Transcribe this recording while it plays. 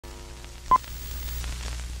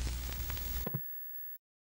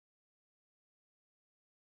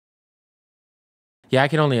Yeah, I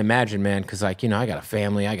can only imagine, man, because, like, you know, I got a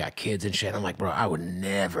family, I got kids and shit. I'm like, bro, I would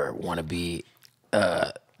never want to be,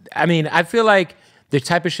 I mean, I feel like the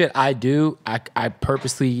type of shit I do, I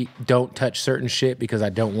purposely don't touch certain shit because I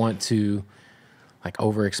don't want to, like,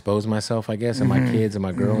 overexpose myself, I guess, and my kids and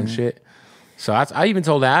my girl and shit. So I even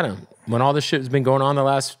told Adam, when all this shit has been going on the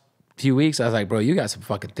last few weeks, I was like, bro, you got some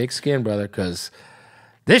fucking thick skin, brother, because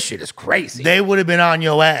this shit is crazy. They would have been on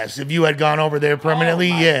your ass if you had gone over there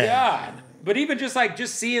permanently. Oh my yeah. God. But even just like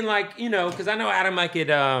seeing, like, you know, because I know Adam like it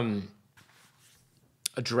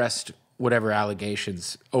addressed whatever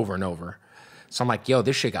allegations over and over. So I'm like, yo,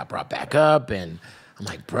 this shit got brought back up, and I'm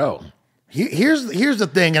like, bro. Here's the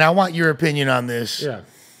thing, and I want your opinion on this. Yeah.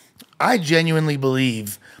 I genuinely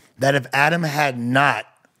believe that if Adam had not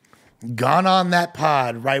gone on that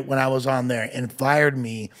pod right when I was on there and fired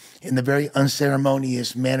me in the very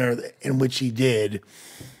unceremonious manner in which he did,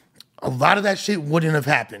 a lot of that shit wouldn't have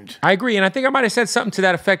happened. I agree, and I think I might have said something to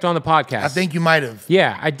that effect on the podcast. I think you might have.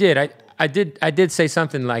 Yeah, I did. I did say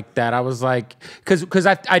something like that. I was like, because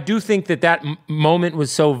I do think that moment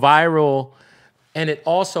was so viral, and it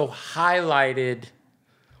also highlighted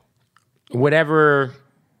whatever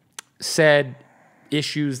said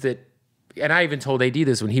issues that, and I even told AD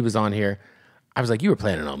this when he was on here. I was like, you were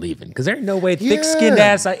planning on leaving, because there ain't no way thick-skinned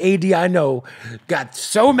ass AD I know got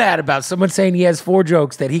so mad about someone saying he has 4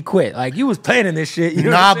 jokes that he quit. Like, you was planning this shit. You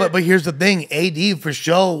know but here's the thing. AD for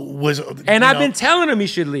sure was... And I've been telling him he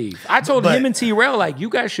should leave. I told him and T-Rail, like, you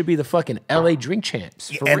guys should be the fucking LA drink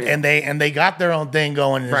champs. And they got their own thing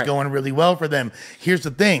going, and it's going really well for them. Here's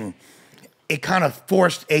the thing. It kind of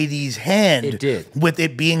forced AD's hand. It did. With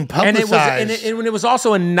it being publicized. And it was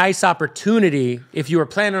also a nice opportunity. If you were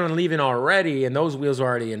planning on leaving already and those wheels were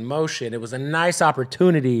already in motion, it was a nice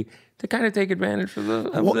opportunity to kind of take advantage of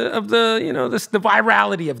the you know, the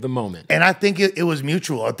virality of the moment. And I think it was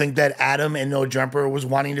mutual. I think that Adam and No Jumper was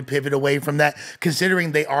wanting to pivot away from that,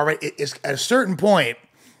 considering they already, at a certain point,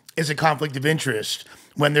 it's a conflict of interest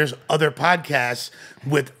when there's other podcasts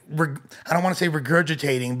with, I don't want to say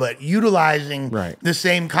regurgitating, but utilizing the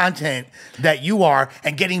same content that you are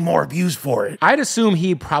and getting more views for it. I'd assume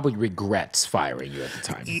he probably regrets firing you at the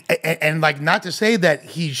time. And like, not to say that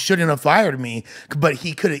he shouldn't have fired me, but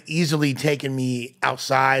he could have easily taken me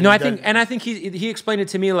outside. No, I think he explained it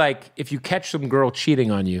to me like, if you catch some girl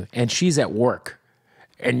cheating on you and she's at work,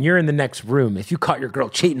 and you're in the next room, if you caught your girl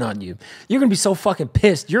cheating on you, you're gonna be so fucking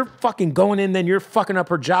pissed. You're fucking going in, then you're fucking up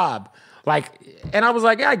her job. Like, and I was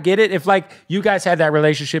like, yeah, I get it. If like you guys had that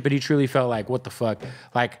relationship and he truly felt like, what the fuck?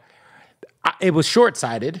 Like, it was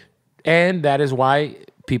short-sighted, and that is why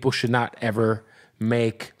people should not ever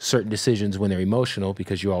make certain decisions when they're emotional,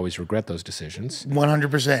 because you always regret those decisions.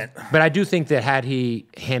 100%. But I do think that had he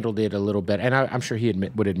handled it a little bit, and I'm sure he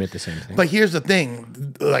would admit the same thing. But here's the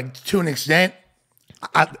thing, like, to an extent,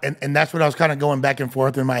 and that's what I was kind of going back and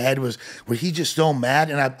forth in my head was he just so mad?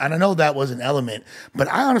 And I know that was an element, but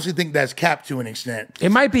I honestly think that's capped to an extent. It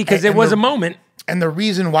might be, because it was a moment. And the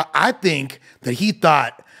reason why I think that he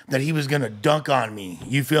thought that he was going to dunk on me,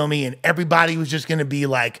 you feel me? And everybody was just going to be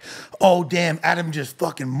like, oh, damn, Adam just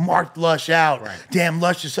fucking marked Lush out. Right. Damn,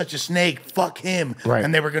 Lush is such a snake. Fuck him. Right.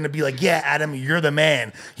 And they were going to be like, yeah, Adam, you're the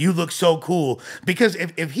man. You look so cool. Because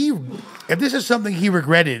if this is something he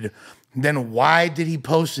regretted, then why did he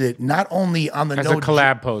post it not only on the as a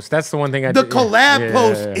collab post? That's the one thing I did. The collab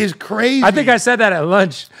post is crazy. I think I said that at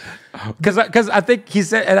lunch. Because I think he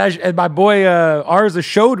said, and my boy Arza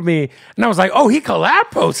showed me, and I was like, oh, he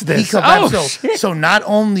collab posted this. He collab, so not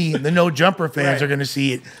only the No Jumper fans are going to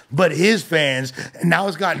see it, but his fans. And now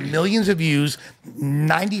it's got millions of views.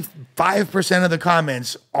 95% of the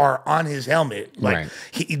comments are on his helmet. Like,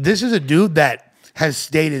 this is a dude has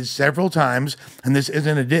stated several times, and this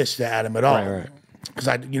isn't a diss to Adam at all.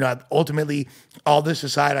 Because ultimately, all this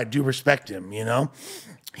aside, I do respect him. You know,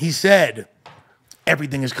 he said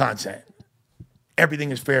everything is content,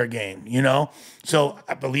 everything is fair game. You know, so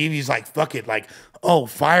I believe he's like, fuck it, like, oh,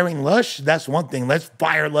 firing Lush, that's one thing. Let's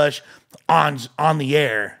fire Lush on the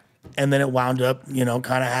air, and then it wound up, kind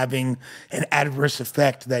of having an adverse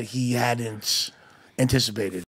effect that he hadn't anticipated.